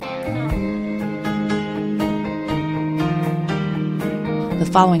The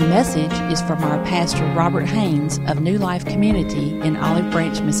following message is from our pastor Robert Haynes of New Life Community in Olive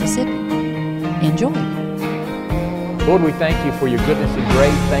Branch, Mississippi. Enjoy. Lord, we thank you for your goodness and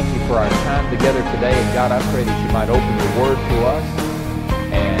grace. Thank you for our time together today. And God, I pray that you might open your word to us.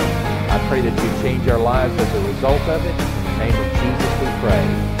 And I pray that you change our lives as a result of it. In the name of Jesus we pray.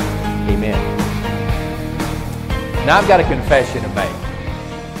 Amen. Now I've got a confession to make.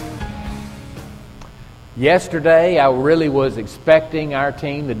 Yesterday, I really was expecting our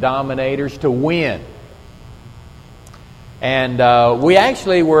team, the Dominators, to win. And we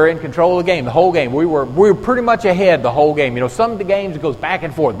actually were in control of the game, the whole game. We were pretty much ahead the whole game. You know, some of the games it goes back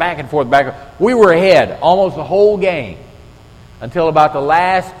and forth, back and forth, back and forth. We were ahead almost the whole game until about the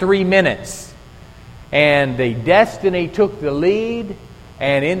last 3 minutes. And the Destiny took the lead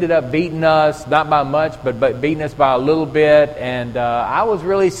and ended up beating us, not by much, but beating us by a little bit. And I was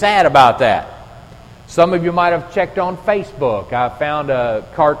really sad about that. Some of you might have checked on Facebook. I found a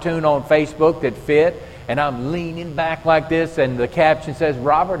cartoon on Facebook that fit, and I'm leaning back like this, and the caption says,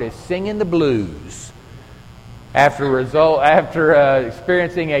 "Robert is singing the blues." After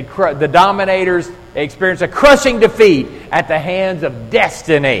experiencing the Dominators experienced a crushing defeat at the hands of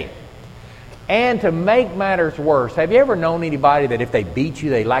Destiny. And to make matters worse, have you ever known anybody that if they beat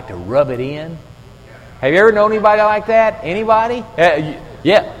you, they like to rub it in? Have you ever known anybody like that? Anybody?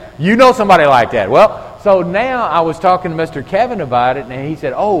 Yeah. You know somebody like that. Well, so now I was talking to Mr. Kevin about it, and he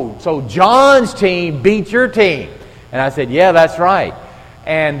said, "Oh, so John's team beat your team." And I said, "Yeah, that's right."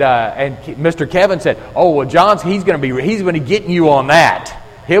 And Mr. Kevin said, "Oh, well, he's going to be getting you on that.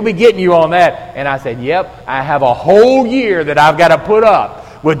 He'll be getting you on that." And I said, "Yep, I have a whole year that I've got to put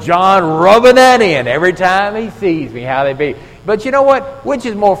up with John rubbing that in every time he sees me, how they beat." But you know what? Which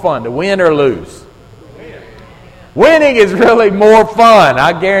is more fun, to win or lose? Winning is really more fun.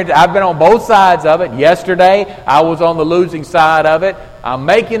 I guarantee. I've been on both sides of it. Yesterday, I was on the losing side of it. I'm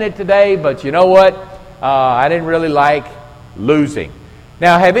making it today, but you know what? I didn't really like losing.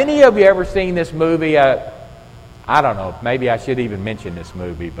 Now, have any of you ever seen this movie? I don't know. Maybe I should even mention this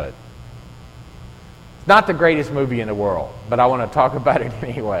movie, but it's not the greatest movie in the world, but I want to talk about it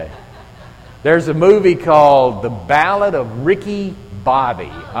anyway. There's a movie called The Ballad of Ricky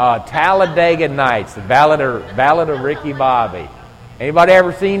Bobby, Talladega Nights, the Ballad of Ricky Bobby. Anybody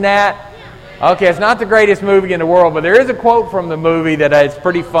ever seen that? Okay, it's not the greatest movie in the world, but there is a quote from the movie that is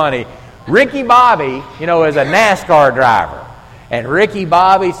pretty funny. Ricky Bobby, you know, is a NASCAR driver. And Ricky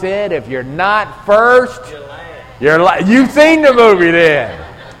Bobby said, "If you're not first, you're last." You've seen the movie then.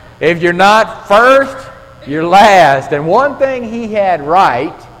 If you're not first, you're last. And one thing he had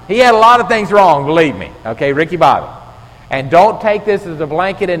right, he had a lot of things wrong, believe me. Okay, Ricky Bobby. And don't take this as a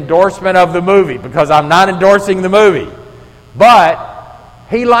blanket endorsement of the movie, because I'm not endorsing the movie. But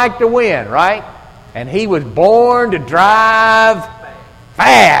he liked to win, right? And he was born to drive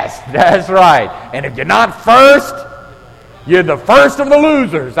fast. That's right. And if you're not first, you're the first of the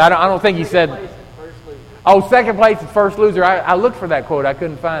losers. I don't think he said... Oh, second place is first loser. I looked for that quote. I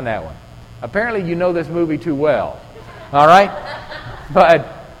couldn't find that one. Apparently you know this movie too well. All right?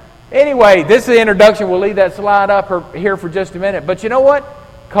 But... anyway, this is the introduction. We'll leave that slide up here for just a minute. But you know what?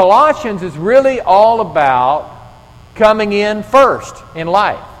 Colossians is really all about coming in first in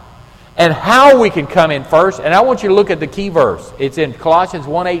life and how we can come in first. And I want you to look at the key verse. It's in Colossians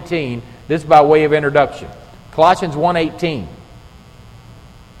 1:18. This is by way of introduction. Colossians 1:18.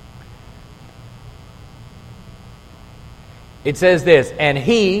 It says this, "And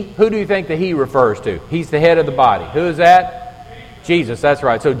he," who do you think that he refers to? He's the head of the body. Who is that? Jesus, that's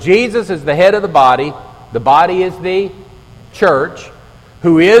right. So Jesus is the head of the body. The body is the church,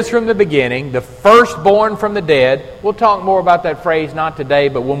 who is from the beginning, the firstborn from the dead. We'll talk more about that phrase, not today,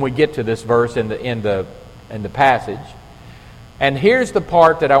 but when we get to this verse in the passage. And here's the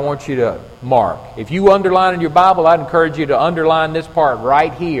part that I want you to mark. If you underline in your Bible, I'd encourage you to underline this part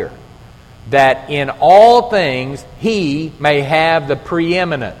right here. That in all things he may have the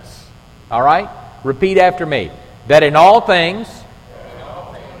preeminence. All right? Repeat after me. That in all things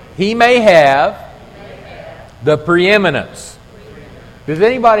he may have the preeminence. Does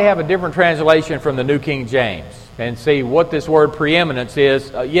anybody have a different translation from the New King James? And see what this word preeminence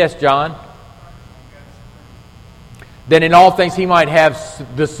is? Yes, John? Then in all things he might have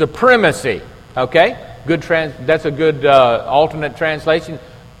the supremacy. Okay? That's a good alternate translation.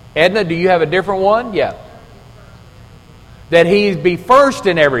 Edna, do you have a different one? Yeah. That he be first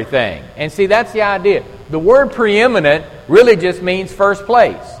in everything. And see, that's the idea. The word preeminent really just means first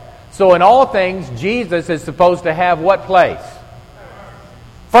place. So in all things, Jesus is supposed to have what place?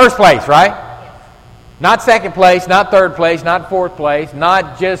 First place, right? Not second place, not third place, not fourth place,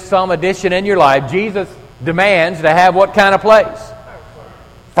 not just some addition in your life. Jesus demands to have what kind of place?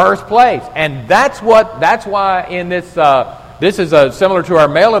 First place. And that's why in this, this is similar to our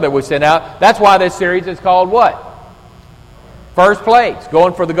mailer that we sent out. That's why this series is called what? First place,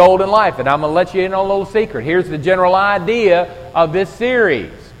 going for the golden life. And I'm going to let you in on a little secret. Here's the general idea of this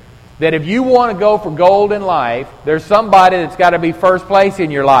series. That if you want to go for golden life, there's somebody that's got to be first place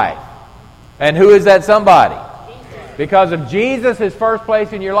in your life. And who is that somebody? Jesus. Because if Jesus is first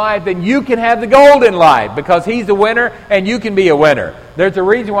place in your life, then you can have the golden life. Because He's the winner and you can be a winner. There's a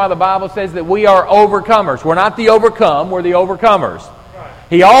reason why the Bible says that we are overcomers. We're not the overcome, we're the overcomers.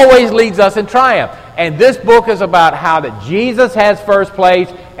 He always leads us in triumph. And this book is about how that Jesus has first place,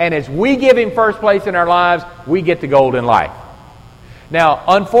 and as we give Him first place in our lives, we get the golden life. Now,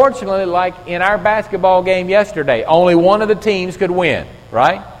 unfortunately, like in our basketball game yesterday, only one of the teams could win,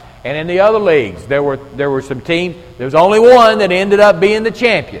 right? And in the other leagues, there were some teams, there was only one that ended up being the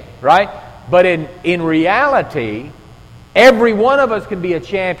champion, right? But in reality, every one of us can be a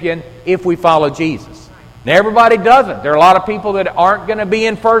champion if we follow Jesus. Now, everybody doesn't. There are a lot of people that aren't going to be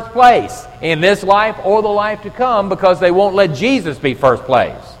in first place in this life or the life to come because they won't let Jesus be first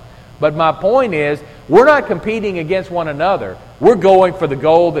place. But my point is, we're not competing against one another. We're going for the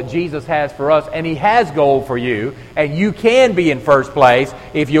goal that Jesus has for us, and He has goal for you, and you can be in first place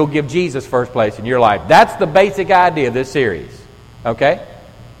if you'll give Jesus first place in your life. That's the basic idea of this series. Okay?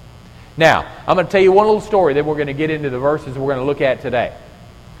 Now, I'm going to tell you one little story, then we're going to get into the verses we're going to look at today.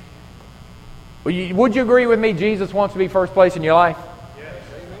 Would you agree with me Jesus wants to be first place in your life? Yes.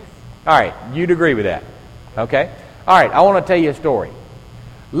 All right, you'd agree with that. Okay? All right, I want to tell you a story.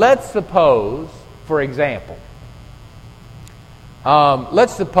 Let's suppose, for example,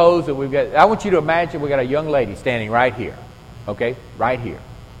 let's suppose that I want you to imagine we've got a young lady standing right here. Okay? Right here.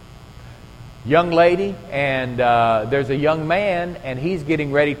 Young lady, and there's a young man, and he's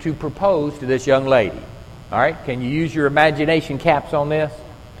getting ready to propose to this young lady. All right? Can you use your imagination caps on this?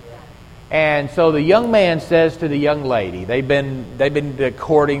 And so the young man says to the young lady, they've been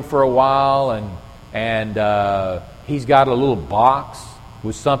courting for a while, and he's got a little box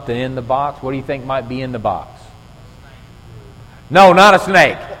with something in the box. What do you think might be in the box? No, not a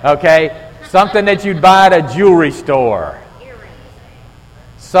snake. Okay, something that you'd buy at a jewelry store.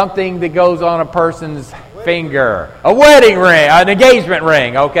 Something that goes on a person's finger. A wedding ring, an engagement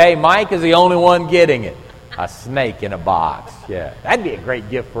ring. Okay, Mike is the only one getting it. A snake in a box. Yeah, that'd be a great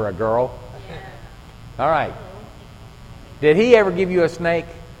gift for a girl. All right. Did he ever give you a snake?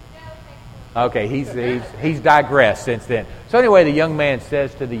 Okay, he's digressed since then. So anyway, the young man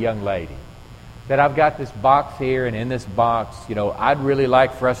says to the young lady that I've got this box here, and in this box, I'd really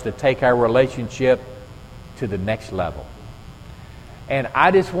like for us to take our relationship to the next level. And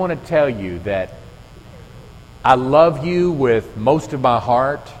I just want to tell you that I love you with most of my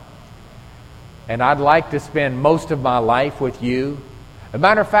heart, and I'd like to spend most of my life with you. As a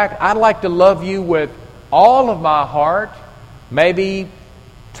matter of fact, I'd like to love you with all of my heart, maybe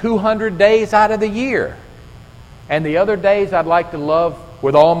 200 days out of the year. And the other days I'd like to love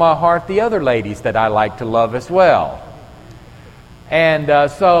with all my heart the other ladies that I like to love as well. And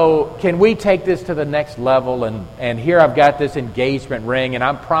so can we take this to the next level? And here I've got this engagement ring, and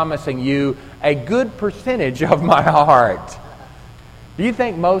I'm promising you a good percentage of my heart. Do you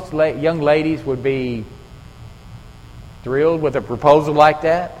think most young ladies would be thrilled with a proposal like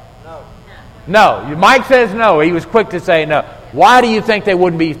that? No. Mike says no. He was quick to say no. Why do you think they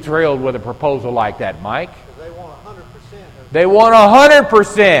wouldn't be thrilled with a proposal like that, Mike? Because they want 100%. They want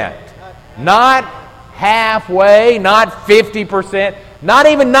 100%. Not halfway, not 50%, not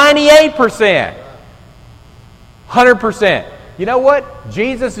even 98%. 100%. You know what?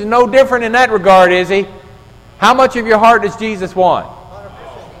 Jesus is no different in that regard, is He? How much of your heart does Jesus want?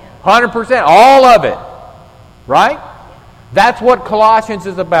 100%. All of it. Right? That's what Colossians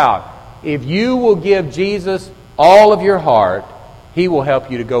is about. If you will give Jesus all of your heart, He will help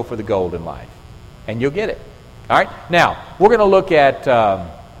you to go for the golden life. And you'll get it. All right? Now, we're going to look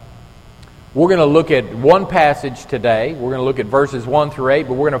at one passage today. We're going to look at verses 1 through 8,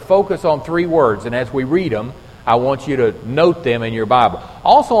 but we're going to focus on 3 words. And as we read them, I want you to note them in your Bible.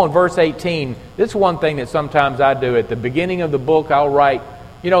 Also in verse 18, this is one thing that sometimes I do. At the beginning of the book, I'll write,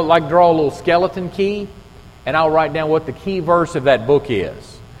 like draw a little skeleton key, and I'll write down what the key verse of that book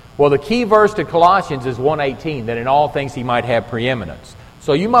is. Well, the key verse to Colossians is 1:18, that in all things He might have preeminence.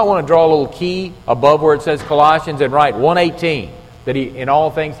 So you might want to draw a little key above where it says Colossians and write 1:18, that in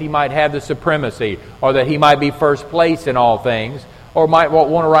all things He might have the supremacy, or that He might be first place in all things, or might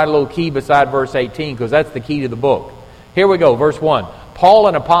want to write a little key beside verse 18, because that's the key to the book. Here we go, verse 1. Paul,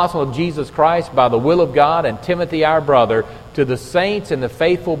 an apostle of Jesus Christ, by the will of God, and Timothy, our brother, to the saints and the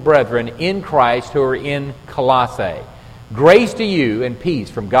faithful brethren in Christ who are in Colossae. Grace to you and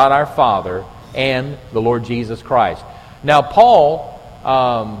peace from God our Father and the Lord Jesus Christ. Now, Paul,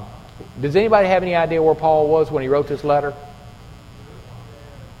 does anybody have any idea where Paul was when he wrote this letter?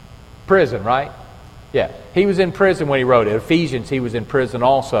 Prison, right? Yeah, he was in prison when he wrote it. Ephesians, he was in prison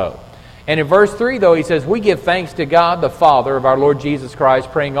also. And in verse 3, though, he says, we give thanks to God, the Father of our Lord Jesus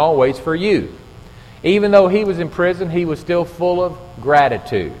Christ, praying always for you. Even though he was in prison, he was still full of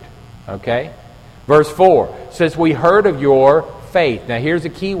gratitude. Okay? Verse 4 says, we heard of your faith. Now, here's a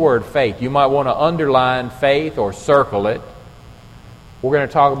key word, faith. You might want to underline faith or circle it. We're going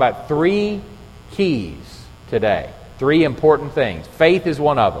to talk about 3 keys today. 3 important things. Faith is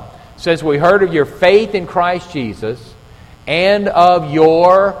one of them. It says, we heard of your faith in Christ Jesus and of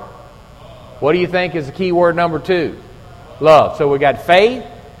your, what do you think is the key word number 2? Love. So we got faith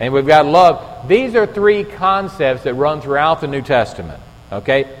and we've got love. These are 3 concepts that run throughout the New Testament.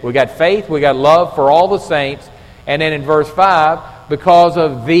 Okay? We got faith, we got love for all the saints, and then in verse 5, because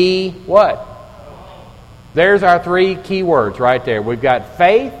of the what? There's our 3 key words right there. We've got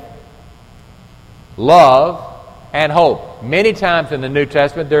faith, love, and hope. Many times in the New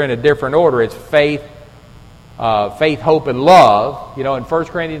Testament, they're in a different order. It's faith, hope, and love. You know, in 1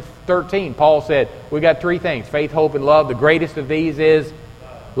 Corinthians 13, Paul said, we got 3 things: faith, hope, and love. The greatest of these is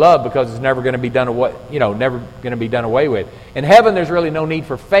love, because it's never going to be done away. Never going to be done away with. In heaven, there's really no need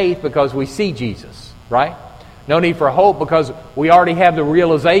for faith because we see Jesus, right? No need for hope because we already have the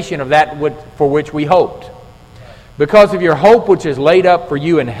realization of that for which we hoped. Because of your hope which is laid up for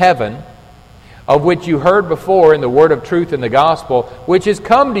you in heaven, of which you heard before in the word of truth in the gospel, which has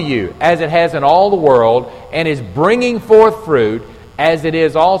come to you, as it has in all the world, and is bringing forth fruit, as it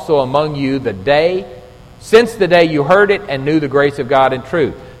is also among you since the day you heard it and knew the grace of God in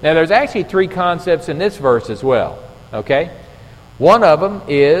truth. Now, there's actually 3 concepts in this verse as well. Okay? One of them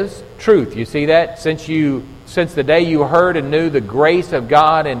is truth. You see that? Since the day you heard and knew the grace of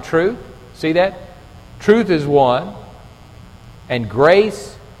God in truth. See that? Truth is one, and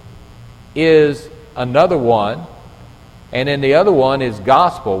grace is another one, and then the other one is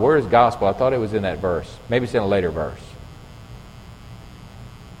gospel. Where is gospel? I thought it was in that verse. Maybe it's in a later verse.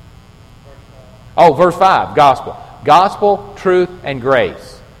 Oh, verse 5, gospel. Gospel, truth, and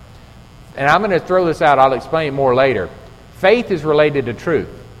grace. And I'm going to throw this out. I'll explain it more later. Faith is related to truth.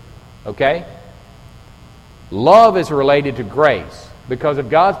 Okay? Love is related to grace. Because if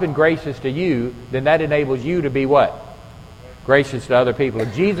God's been gracious to you, then that enables you to be what? Gracious to other people.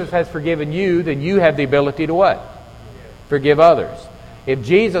 If Jesus has forgiven you, then you have the ability to what? Forgive others. If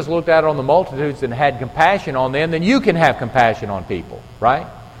Jesus looked out on the multitudes and had compassion on them, then you can have compassion on people. Right?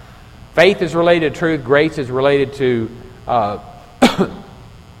 Faith is related to truth. Grace is related to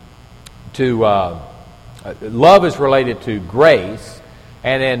love is related to grace,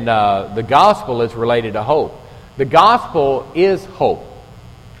 and then the gospel is related to hope. The gospel is hope.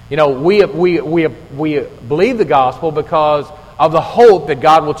 You know, we believe the gospel because of the hope that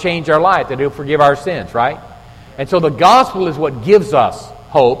God will change our life, that He'll forgive our sins, right? And so the gospel is what gives us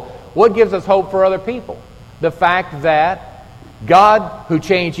hope. What gives us hope for other people? The fact that God, who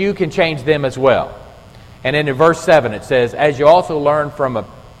changed you, can change them as well. And then in verse 7 it says, as you also learned from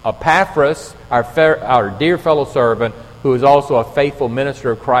Epaphras, our dear fellow servant, who is also a faithful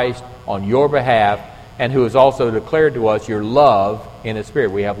minister of Christ on your behalf, and who has also declared to us your love in the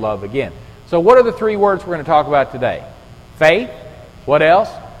Spirit. We have love again. So what are the 3 words we're going to talk about today? Faith. What else?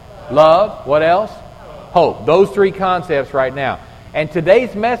 Love. What else? Hope. Those 3 concepts right now. And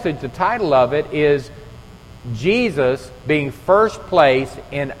today's message, the title of it is Jesus being first place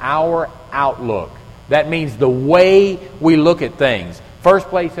in our outlook. That means the way we look at things. First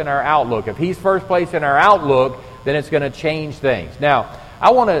place in our outlook. If He's first place in our outlook, then it's going to change things. Now, I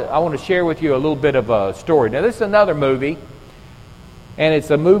want to share with you a little bit of a story. Now, this is another movie, and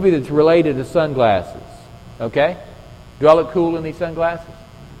it's a movie that's related to sunglasses. Okay? Do I look cool in these sunglasses?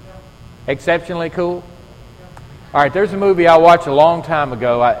 Exceptionally cool? All right, there's a movie I watched a long time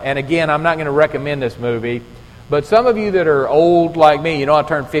ago, and again, I'm not going to recommend this movie, but some of you that are old like me, you know I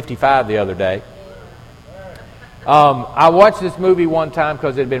turned 55 the other day. I watched this movie one time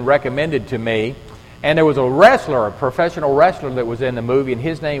because it had been recommended to me, and there was a professional wrestler that was in the movie, and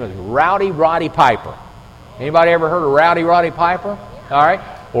his name was Rowdy Roddy Piper. Anybody ever heard of Rowdy Roddy Piper? All right.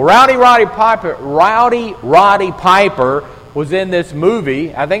 Well, Rowdy Roddy Piper was in this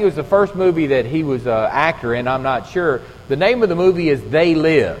movie. I think it was the first movie that he was an actor in. I'm not sure. The name of the movie is They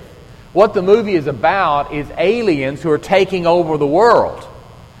Live. What the movie is about is aliens who are taking over the world.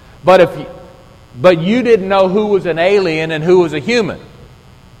 But you didn't know who was an alien and who was a human.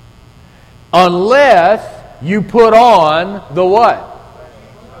 unless you put on the what?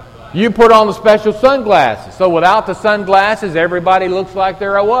 You put on the special sunglasses. So without the sunglasses, everybody looks like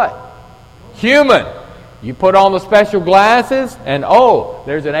they're a what? Human. You put on the special glasses, and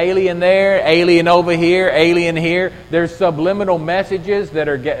there's an alien there, alien over here, alien here. There's subliminal messages that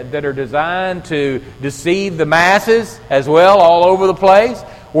are designed to deceive the masses as well, all over the place.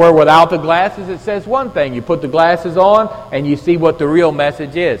 Where without the glasses, it says one thing. You put the glasses on, and you see what the real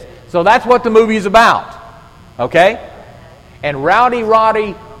message is. So that's what the movie is about. Okay? And Rowdy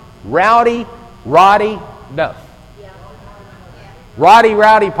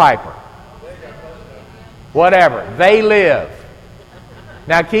Piper. Whatever. They live.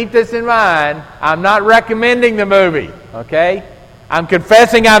 Now keep this in mind. I'm not recommending the movie. Okay? I'm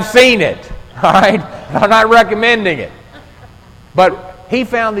confessing I've seen it. All right? I'm not recommending it. But he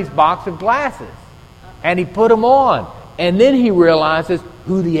found these box of glasses. And he put them on. And then he realizes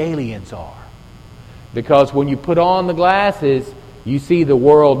who the aliens are. Because when you put on the glasses, you see the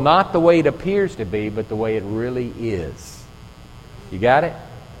world not the way it appears to be, but the way it really is. You got it?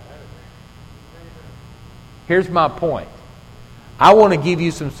 Here's my point. I want to give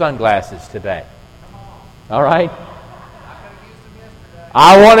you some sunglasses today. All right?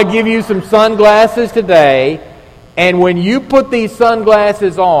 I want to give you some sunglasses today. And when you put these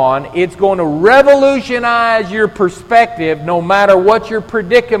sunglasses on, it's going to revolutionize your perspective no matter what your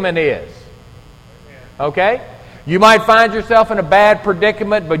predicament is. Okay? You might find yourself in a bad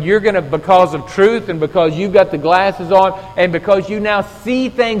predicament, but you're going to, because of truth and because you've got the glasses on and because you now see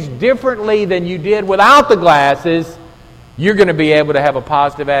things differently than you did without the glasses, you're going to be able to have a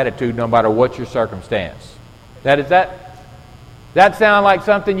positive attitude no matter what your circumstance. That sound like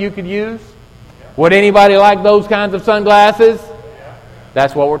something you could use? Would anybody like those kinds of sunglasses?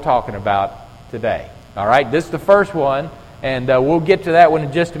 That's what we're talking about today. All right, this is the first one. And we'll get to that one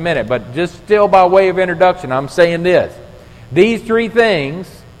in just a minute. But just still by way of introduction, I'm saying this. These three things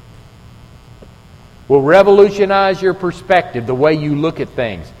will revolutionize your perspective, the way you look at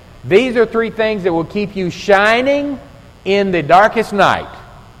things. These are three things that will keep you shining in the darkest night.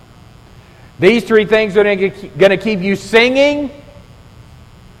 These three things are going to keep you singing.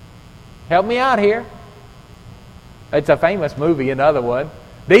 Help me out here. It's a famous movie, another one.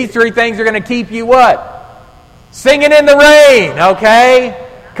 These three things are going to keep you what? Singing in the rain, okay?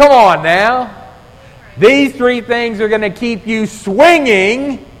 Come on now. These three things are going to keep you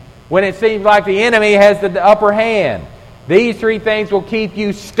swinging when it seems like the enemy has the upper hand. These three things will keep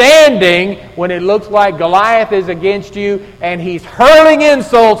you standing when it looks like Goliath is against you and he's hurling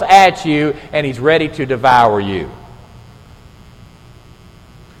insults at you and he's ready to devour you.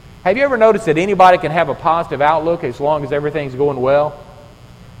 Have you ever noticed that anybody can have a positive outlook as long as everything's going well?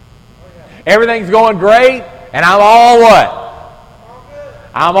 Everything's going great. And I'm all what?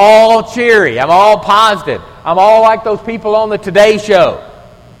 I'm all cheery. I'm all positive. I'm all like those people on the Today Show.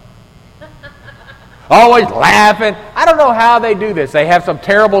 Always laughing. I don't know how they do this. They have some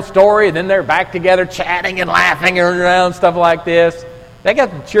terrible story and then they're back together chatting and laughing around, stuff like this. They got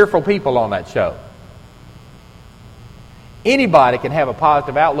some cheerful people on that show. Anybody can have a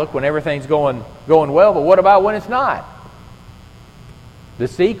positive outlook when everything's going well, but what about when it's not? The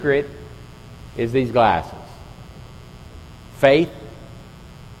secret is these glasses. Faith,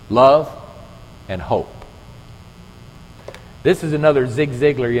 love, and hope. This is another Zig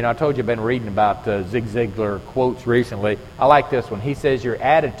Ziglar. I told you I've been reading about Zig Ziglar quotes recently. I like this one. He says, your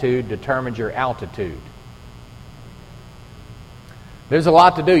attitude determines your altitude. There's a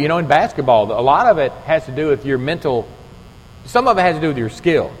lot to do. In basketball, a lot of it has to do with your mental. Some of it has to do with your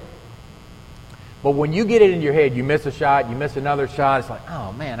skill. But when you get it in your head, you miss a shot, you miss another shot, it's like,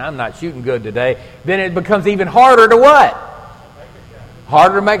 oh man, I'm not shooting good today. Then it becomes even harder to what?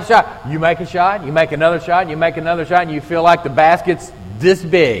 Harder to make a shot. You make a shot, you make another shot, you make another shot, and you feel like the basket's this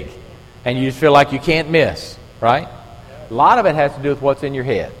big. And you just feel like you can't miss, right? A lot of it has to do with what's in your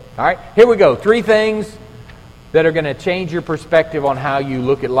head. All right, here we go. 3 things that are going to change your perspective on how you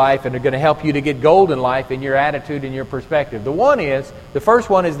look at life and are going to help you to get gold in life in your attitude and your perspective. The first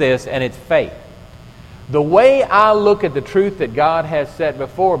one is this, and it's faith. The way I look at the truth that God has set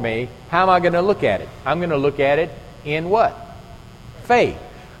before me, how am I going to look at it? I'm going to look at it in what? Faith.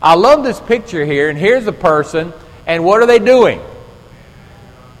 I love this picture here, and here's a person, and what are they doing?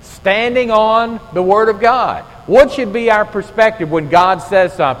 Standing on the Word of God. What should be our perspective when God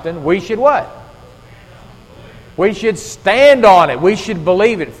says something? We should what? We should stand on it. We should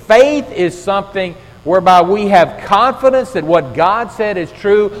believe it. Faith is something whereby we have confidence that what God said is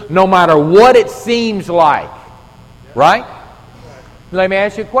true no matter what it seems like. Right? Let me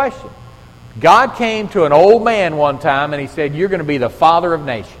ask you a question. God came to an old man one time and he said, you're going to be the father of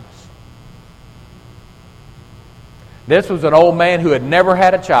nations. This was an old man who had never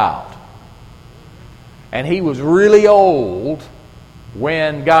had a child. And he was really old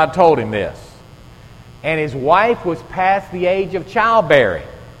when God told him this. And his wife was past the age of childbearing.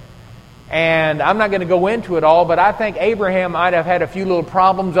 And I'm not going to go into it all, but I think Abraham might have had a few little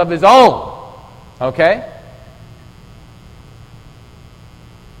problems of his own. Okay?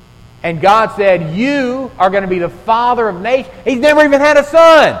 And God said, you are going to be the father of nations. He's never even had a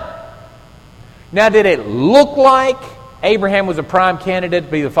son. Now, did it look like Abraham was a prime candidate to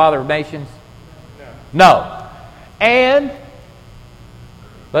be the father of nations? No. And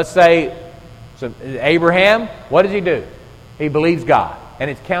let's say, so Abraham, what does he do? He believes God, and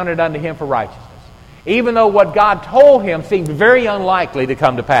it's counted unto him for righteousness. Even though what God told him seemed very unlikely to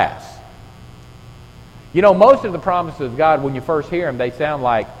come to pass. You know, most of the promises of God, when you first hear them, they sound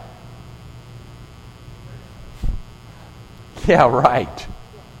like, yeah, right.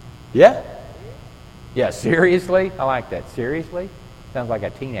 Yeah? Yeah, seriously? I like that. Seriously? Sounds like a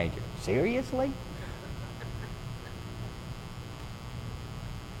teenager. Seriously?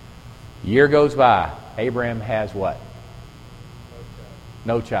 Year goes by. Abraham has what?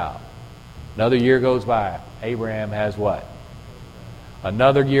 No child. Another year goes by. Abraham has what?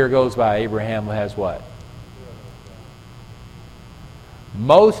 Another year goes by. Abraham has what?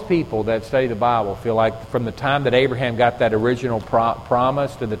 Most people that study the Bible feel like from the time that Abraham got that original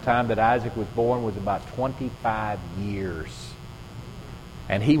promise to the time that Isaac was born was about 25 years.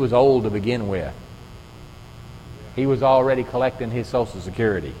 And he was old to begin with. He was already collecting his Social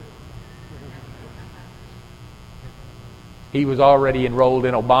Security. He was already enrolled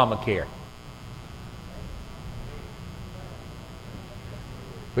in Obamacare.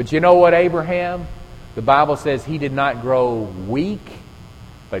 But you know what, Abraham? The Bible says he did not grow weak,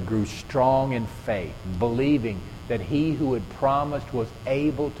 but grew strong in faith, believing that he who had promised was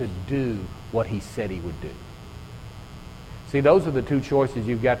able to do what he said he would do. See, those are the two choices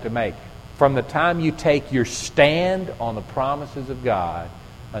you've got to make. From the time you take your stand on the promises of God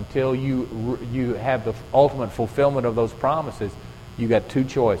until you have the ultimate fulfillment of those promises, you've got two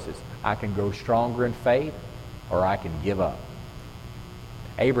choices. I can grow stronger in faith, or I can give up.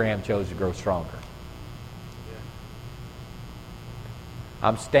 Abraham chose to grow stronger.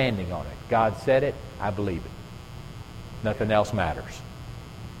 I'm standing on it. God said it. I believe it. Nothing else matters.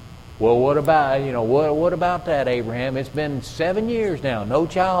 Well, what about that, Abraham? It's been 7 years now. No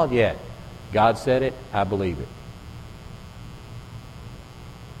child yet. God said it. I believe it.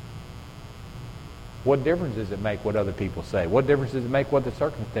 What difference does it make what other people say? What difference does it make what the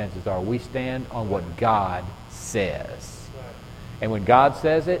circumstances are? We stand on what God says. And when God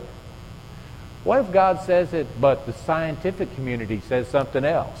says it, what if God says it, but the scientific community says something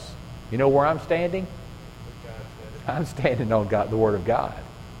else? You know where I'm standing? I'm standing on the Word of God.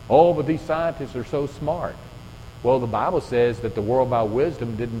 Oh, but these scientists are so smart. Well, the Bible says that the world by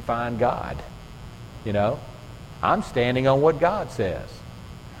wisdom didn't find God. You know? I'm standing on what God says.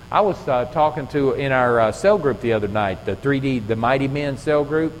 I was talking to, in our cell group the other night, the Mighty Men cell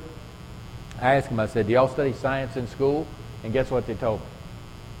group. I asked them, I said, do y'all study science in school? And guess what they told me?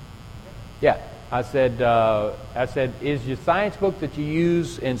 Yeah. I said, is your science book that you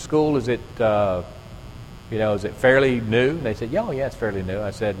use in school, is it fairly new? And they said, yeah, it's fairly new.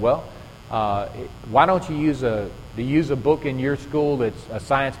 I said, well, why don't you use a book in your school that's a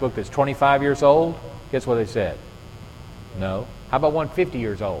science book that's 25 years old? Guess what they said? No. How about one 50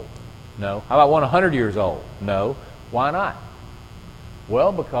 years old? No. How about one 100 years old? No. Why not?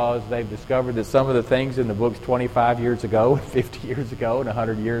 Well, because they've discovered that some of the things in the books 25 years ago, 50 years ago, and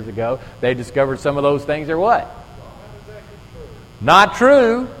 100 years ago, they discovered some of those things are what? Not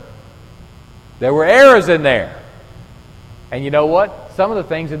true. There were errors in there. And you know what? Some of the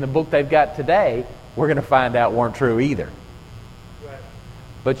things in the book they've got today, we're going to find out weren't true either.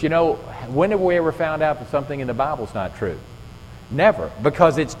 But you know, when have we ever found out that something in the Bible's not true? Never,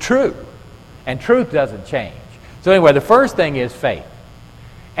 because it's true. And truth doesn't change. So anyway, the first thing is faith.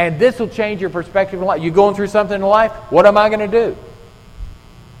 And this will change your perspective in life. You're going through something in life, what am I going to do?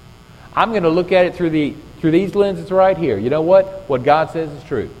 I'm going to look at it through these lenses right here. You know what? What God says is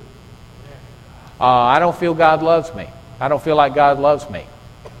true. I don't feel God loves me. I don't feel like God loves me.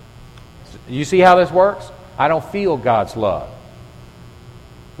 You see how this works? I don't feel God's love.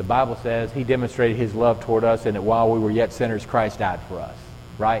 The Bible says He demonstrated His love toward us, and that while we were yet sinners, Christ died for us.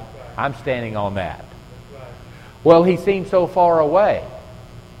 Right? I'm standing on that. Well, He seems so far away.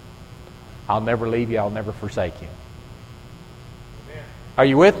 I'll never leave you. I'll never forsake you. Are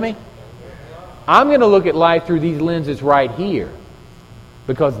you with me? I'm going to look at life through these lenses right here.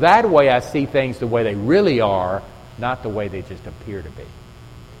 Because that way I see things the way they really are, not the way they just appear to be.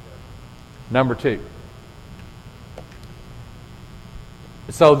 Number two.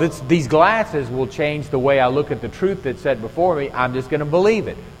 So these glasses will change the way I look at the truth that's set before me. I'm just going to believe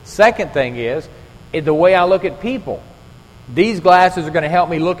it. Second thing is the way I look at people. These glasses are going to help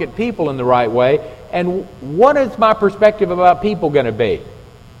me look at people in the right way. And what is my perspective about people going to be?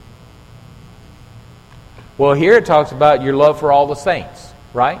 Well, here it talks about your love for all the saints,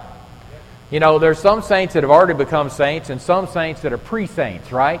 right? You know, there's some saints that have already become saints and some saints that are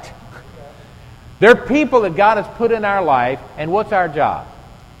pre-saints, right? They're people that God has put in our life, and what's our job?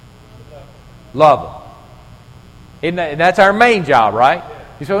 Love them. And that's our main job, right?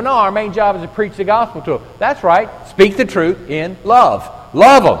 You say, well, no, our main job is to preach the gospel to them. That's right. Speak the truth in love.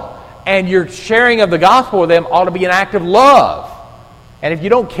 Love them. And your sharing of the gospel with them ought to be an act of love. And if you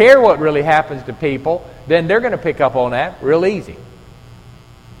don't care what really happens to people, then they're going to pick up on that real easy.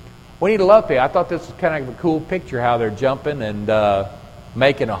 We need to love people. I thought this was kind of a cool picture, how they're jumping and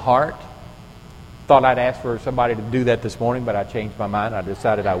making a heart. Thought I'd ask for somebody to do that this morning, but I changed my mind. I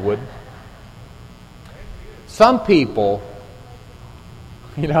decided I wouldn't. Some people,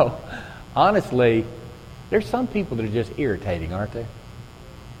 you know, honestly, there's some people that are just irritating, aren't they?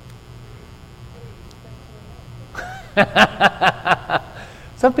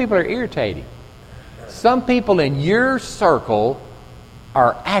 Some people are irritating. Some people in your circle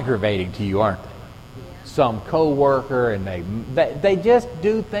are aggravating to you, aren't they? Some coworker, and they just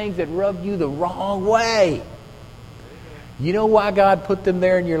do things that rub you the wrong way. You know why God put them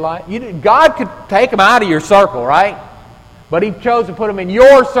there in your life? God could take them out of your circle, right? But He chose to put them in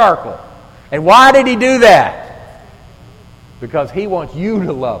your circle. And why did He do that? Because He wants you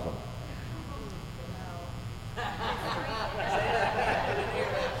to love them.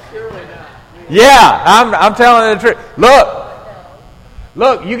 Yeah, I'm telling the truth.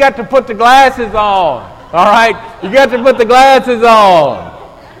 Look, you got to put the glasses on. All right? You got to put the glasses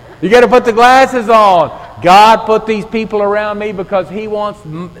on. You got to put the glasses on. God put these people around me because He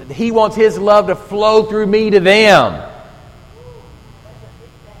wants His love to flow through me to them.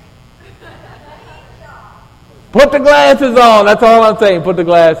 Put the glasses on. That's all I'm saying. Put the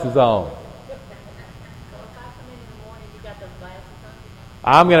glasses on.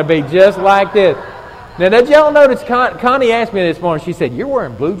 I'm going to be just like this. Now, did y'all notice Connie asked me this morning, she said, "You're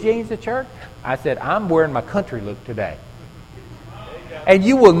wearing blue jeans to church?" I said, "I'm wearing my country look today." And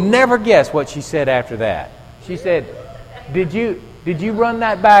you will never guess what she said after that. She said, Did you run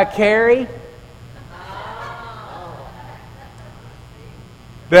that by Carrie?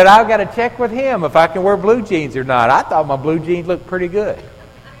 That I've got to check with him if I can wear blue jeans or not. I thought my blue jeans looked pretty good.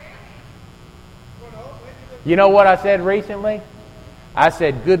 You know what I said recently? I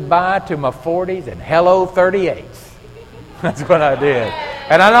said goodbye to my 40s and hello 38s. That's what I did.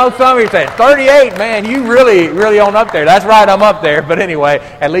 And I know some of you say, 38, man, you really on up there. That's right, I'm up there. But anyway,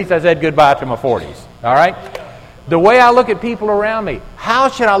 at least I said goodbye to my 40s. All right? The way I look at people around me, how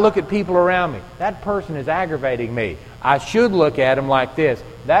should I look at people around me? That person is aggravating me. I should look at them like this.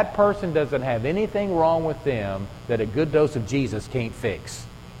 That person doesn't have anything wrong with them that a good dose of Jesus can't fix.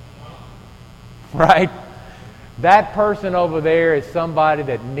 Right? That person over there is somebody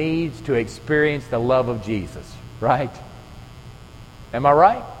that needs to experience the love of Jesus. Right? Am I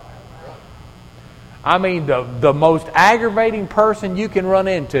right? I mean, the most aggravating person you can run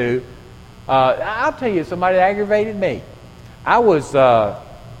into, I'll tell you somebody that aggravated me. I was,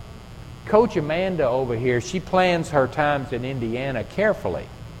 Coach Amanda over here, she plans her times in Indiana carefully.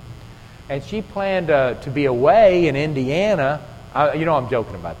 And she planned to be away in Indiana. You know I'm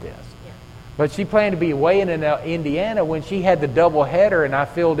joking about this. But she planned to be away in Indiana when she had the double header, and I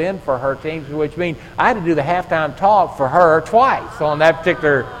filled in for her team, which means I had to do the halftime talk for her twice on that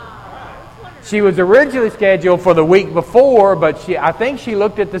particular. She was originally scheduled for the week before, but I think she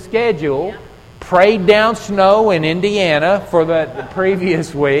looked at the schedule, prayed down snow in Indiana for the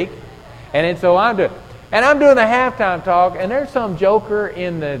previous week, and then so I'm doing the halftime talk, and there's some joker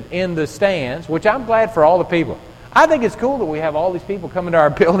in the stands, which I'm glad for all the people. I think it's cool that we have all these people coming to our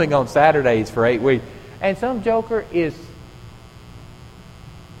building on Saturdays for 8 weeks. And some joker is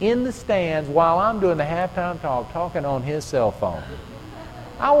in the stands while I'm doing the halftime talk, talking on his cell phone.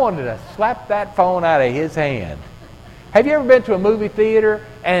 I wanted to slap that phone out of his hand. Have you ever been to a movie theater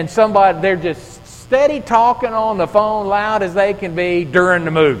and they're just steady talking on the phone loud as they can be during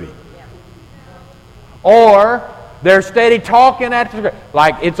the movie? Or they're steady talking at the screen,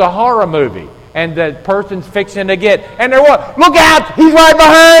 like it's a horror movie. And the person's fixing to and they're what? Look out! He's right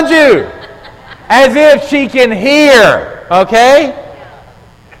behind you! As if she can hear. Okay?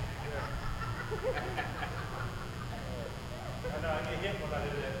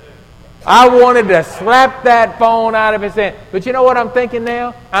 I wanted to slap that phone out of his hand. But you know what I'm thinking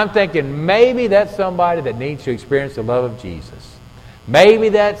now? I'm thinking maybe that's somebody that needs to experience the love of Jesus. Maybe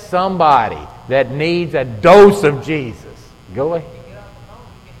that's somebody that needs a dose of Jesus. Go ahead.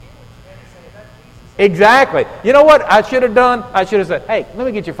 Exactly. You know what I should have done? I should have said, hey, let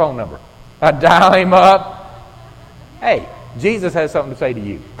me get your phone number. I dial him up. Hey, Jesus has something to say to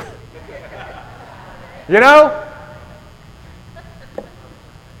you. You know?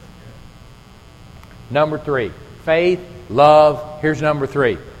 Number 3, faith, love. Here's number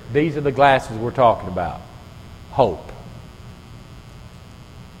 3. These are the glasses we're talking about. Hope.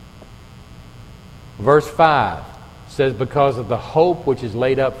 Verse 5 says, because of the hope which is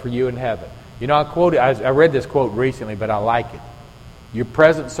laid up for you in heaven. You know, I read this quote recently, but I like it. Your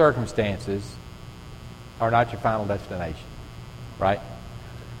present circumstances are not your final destination. Right?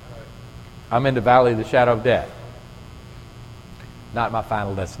 I'm in the valley of the shadow of death. Not my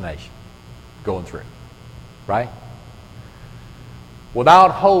final destination. Going through. Right?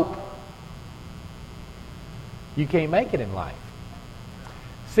 Without hope, you can't make it in life.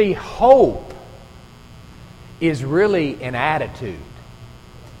 See, hope is really an attitude.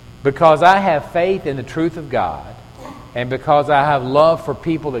 Because I have faith in the truth of God, and because I have love for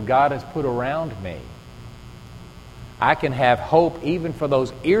people that God has put around me, I can have hope even for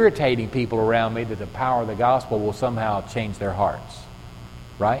those irritating people around me that the power of the gospel will somehow change their hearts.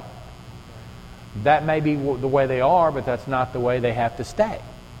 Right? That may be the way they are, but that's not the way they have to stay.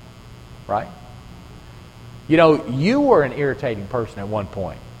 Right? You know, you were an irritating person at one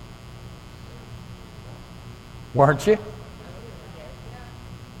point. Weren't you?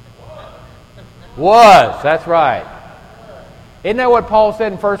 Was. That's right. Isn't that what Paul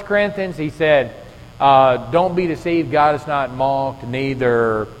said in 1 Corinthians? He said, don't be deceived. God is not mocked.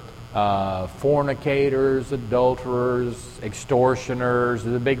 Neither fornicators, adulterers, extortioners,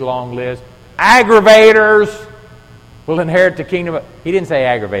 the big long list. Aggravators will inherit the kingdom. He didn't say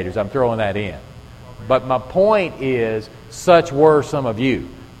aggravators. I'm throwing that in. But my point is, such were some of you.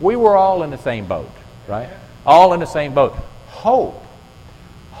 We were all in the same boat, right? All in the same boat. Hope.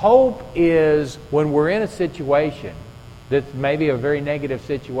 Hope is when we're in a situation that's maybe a very negative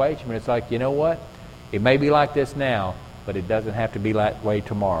situation, but it's like, you know what? It may be like this now, but it doesn't have to be that way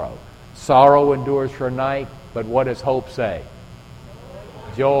tomorrow. Sorrow endures for a night, but what does hope say?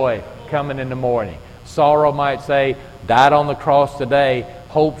 Joy coming in the morning. Sorrow might say, died on the cross today.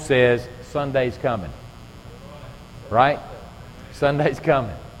 Hope says, Sunday's coming. Right? Sunday's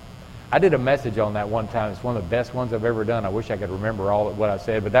coming. I did a message on that one time. It's one of the best ones I've ever done. I wish I could remember all of what I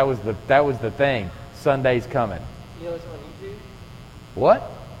said, but that was the thing. Sunday's coming. You know it's on YouTube?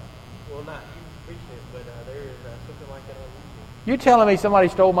 What? Well, not you preaching it, but there is something like that on YouTube. You're telling me somebody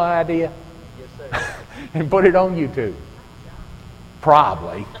stole my idea Yes, sir. and put it on YouTube?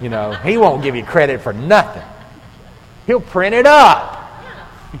 Probably. You know, he won't give you credit for nothing. He'll print it up.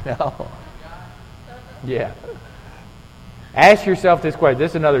 You know? Yeah. Ask yourself this question.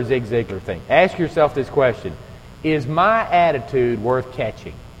 This is another Zig Ziglar thing. Ask yourself this question. Is my attitude worth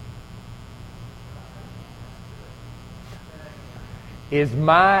catching? Is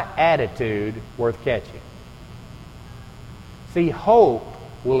my attitude worth catching? See, hope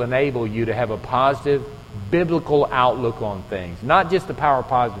will enable you to have a positive biblical outlook on things. Not just the power of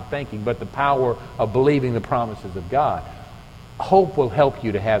positive thinking, but the power of believing the promises of God. Hope will help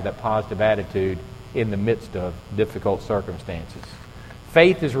you to have that positive attitude in the midst of difficult circumstances.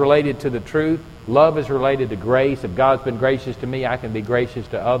 Faith is related to the truth. Love is related to grace. If God's been gracious to me, I can be gracious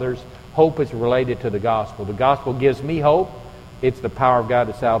to others. Hope is related to the gospel. The gospel gives me hope. It's the power of God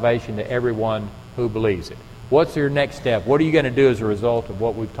to salvation to everyone who believes it. What's your next step? What are you going to do as a result of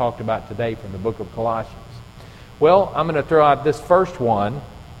what we've talked about today from the book of Colossians? Well, I'm going to throw out this first one.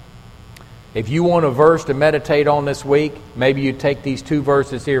 If you want a verse to meditate on this week, maybe you take these two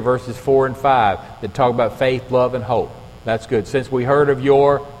verses here, verses 4 and 5, that talk about faith, love, and hope. That's good. Since we heard of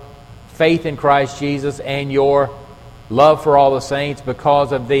your faith in Christ Jesus and your love for all the saints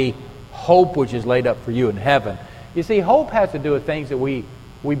because of the hope which is laid up for you in heaven. You see, hope has to do with things that we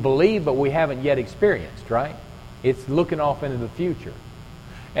believe but we haven't yet experienced, right? It's looking off into the future.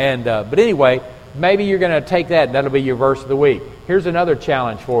 And but anyway, maybe you're going to take that and that'll be your verse of the week. Here's another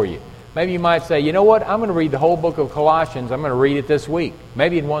challenge for you. Maybe you might say, you know what, I'm going to read the whole book of Colossians. I'm going to read it this week,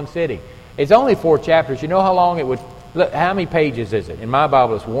 maybe in one sitting. It's only 4 chapters. You know how long it would... Look, how many pages is it? In my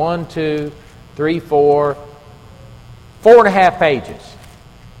Bible, it's 1, 2, 3, 4, 4.5 pages.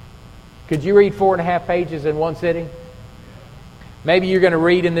 Could you read 4.5 pages in one sitting? Maybe you're going to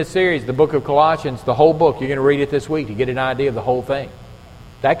read in this series, the book of Colossians, the whole book. You're going to read it this week to get an idea of the whole thing.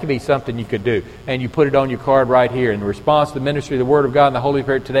 That could be something you could do. And you put it on your card right here. In response to the ministry of the Word of God and the Holy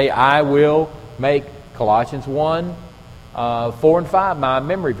Spirit today, I will make Colossians 1, 4 and 5 my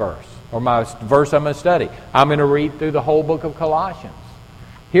memory verse, or my verse I'm going to study. I'm going to read through the whole book of Colossians.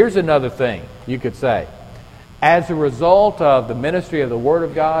 Here's another thing you could say. As a result of the ministry of the Word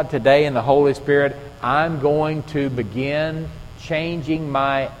of God today in the Holy Spirit, I'm going to begin changing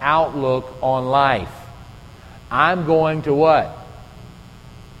my outlook on life. I'm going to what?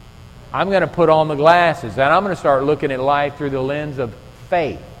 I'm going to put on the glasses, and I'm going to start looking at life through the lens of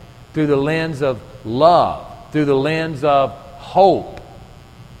faith, through the lens of love, through the lens of hope,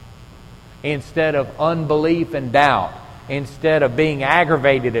 instead of unbelief and doubt, instead of being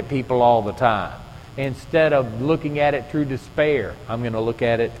aggravated at people all the time, instead of looking at it through despair. I'm going to look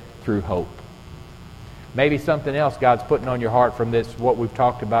at it through hope. Maybe something else God's putting on your heart from this, what we've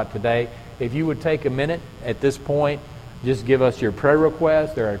talked about today. If you would take a minute at this point, just give us your prayer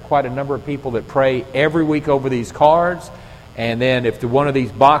request. There are quite a number of people that pray every week over these cards. And then if one of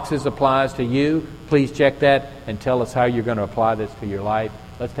these boxes applies to you, please check that and tell us how you're going to apply this to your life.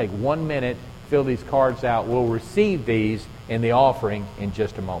 Let's take 1 minute, fill these cards out. We'll receive these in the offering in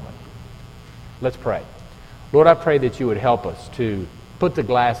just a moment. Let's pray. Lord, I pray that you would help us to put the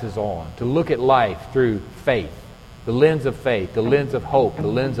glasses on, to look at life through faith, the lens of faith, the lens of hope, the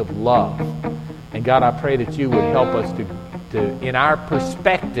lens of love. And God, I pray that you would help us to in our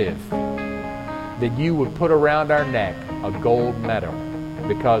perspective, that you would put around our neck a gold medal,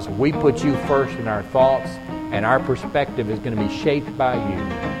 because we put you first in our thoughts, and our perspective is going to be shaped by you.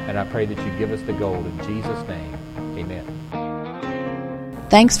 And I pray that you give us the gold in Jesus' name. Amen.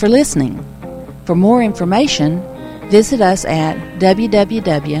 Thanks for listening. For more information, visit us at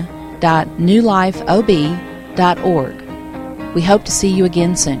www.newlifeob.org. We hope to see you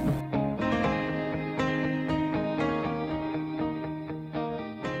again soon.